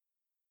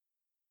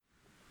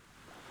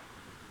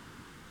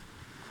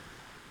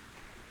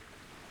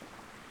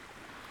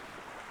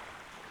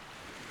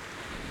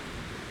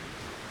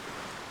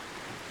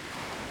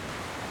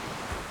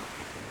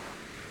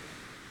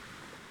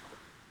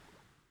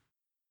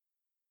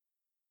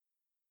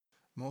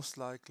Most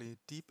likely,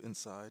 deep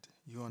inside,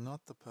 you are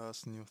not the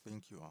person you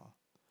think you are.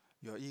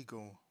 Your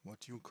ego,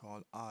 what you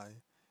call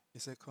I,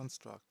 is a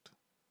construct,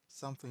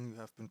 something you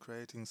have been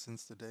creating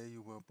since the day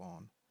you were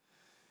born.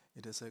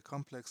 It is a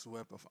complex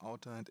web of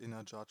outer and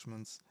inner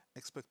judgments,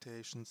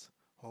 expectations,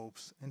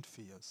 hopes, and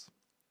fears.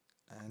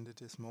 And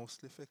it is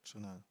mostly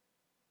fictional.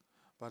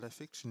 But a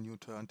fiction you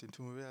turned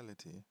into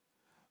reality,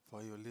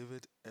 for you live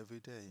it every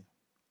day.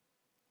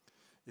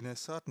 In a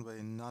certain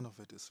way, none of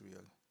it is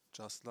real,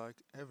 just like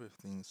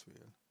everything is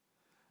real.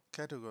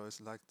 Categories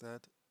like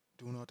that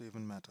do not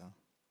even matter.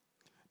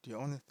 The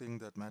only thing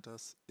that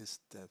matters is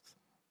death.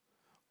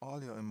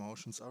 All your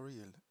emotions are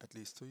real, at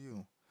least to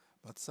you,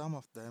 but some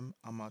of them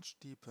are much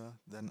deeper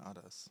than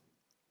others.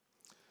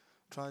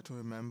 Try to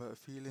remember a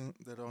feeling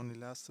that only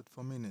lasted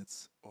for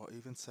minutes or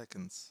even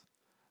seconds,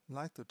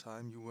 like the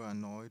time you were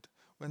annoyed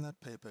when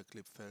that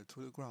paperclip fell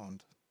to the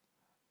ground.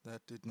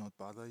 That did not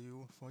bother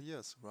you for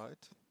years,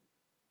 right?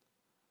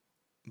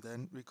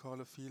 Then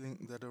recall a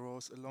feeling that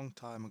arose a long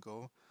time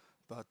ago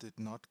but did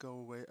not go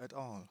away at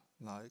all,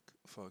 like,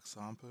 for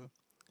example,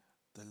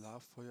 the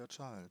love for your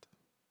child.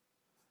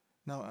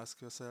 Now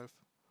ask yourself,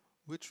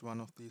 which one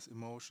of these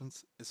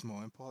emotions is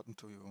more important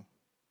to you?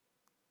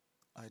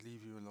 I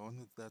leave you alone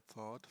with that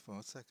thought for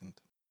a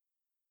second.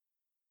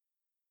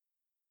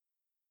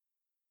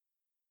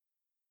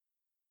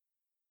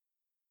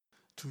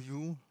 To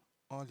you,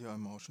 all your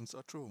emotions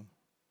are true,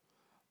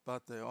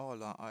 but they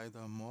all are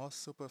either more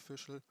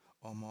superficial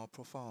or more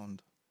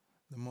profound.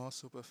 The more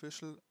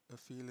superficial a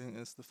feeling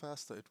is, the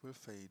faster it will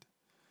fade.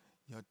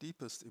 Your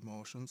deepest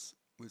emotions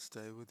will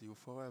stay with you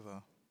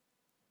forever.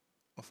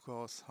 Of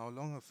course, how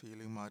long a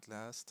feeling might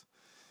last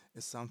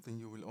is something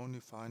you will only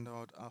find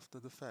out after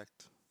the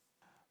fact.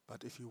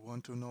 But if you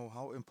want to know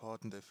how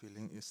important a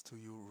feeling is to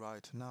you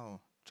right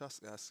now,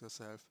 just ask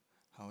yourself,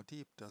 how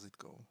deep does it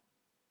go?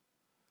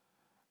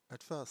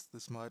 At first,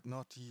 this might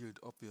not yield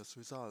obvious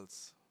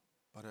results,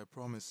 but I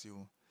promise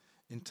you,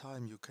 in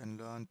time you can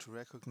learn to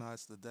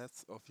recognize the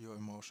depth of your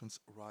emotions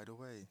right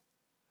away.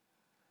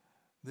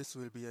 This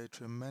will be a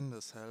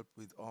tremendous help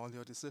with all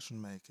your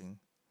decision making,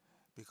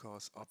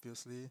 because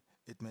obviously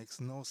it makes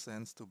no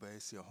sense to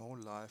base your whole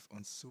life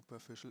on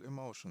superficial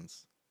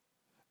emotions.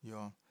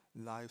 Your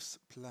life's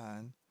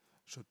plan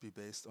should be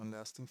based on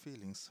lasting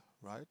feelings,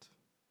 right?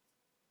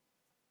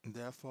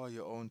 Therefore,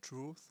 your own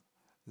truth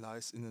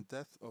lies in the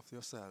depth of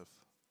yourself.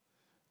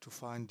 To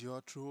find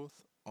your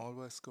truth,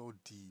 always go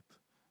deep.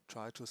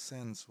 Try to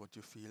sense what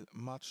you feel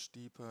much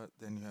deeper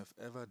than you have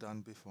ever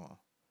done before.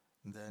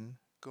 Then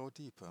go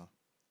deeper.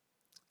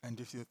 And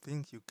if you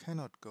think you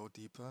cannot go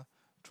deeper,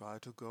 try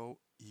to go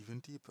even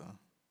deeper.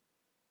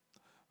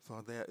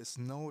 For there is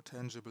no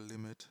tangible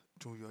limit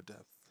to your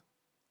depth.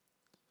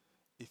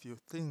 If you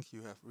think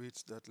you have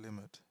reached that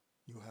limit,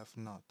 you have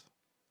not.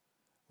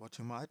 What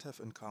you might have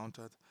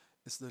encountered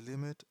is the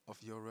limit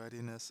of your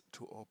readiness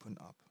to open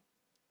up.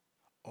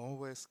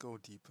 Always go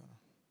deeper.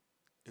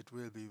 It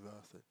will be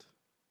worth it.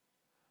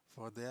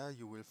 For there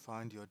you will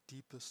find your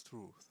deepest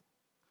truth.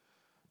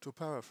 To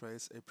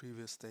paraphrase a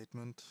previous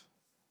statement,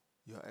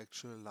 your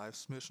actual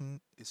life's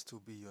mission is to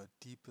be your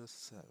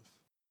deepest self.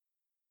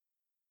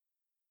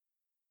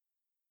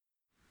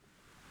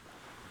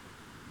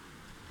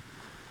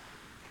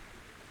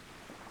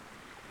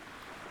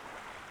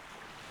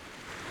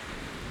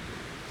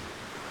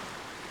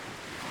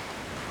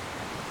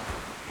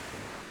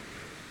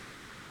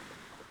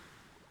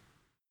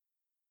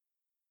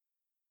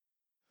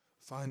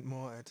 Find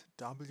more at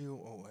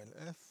wolfion.de.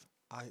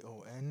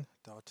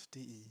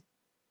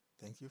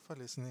 Thank you for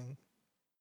listening.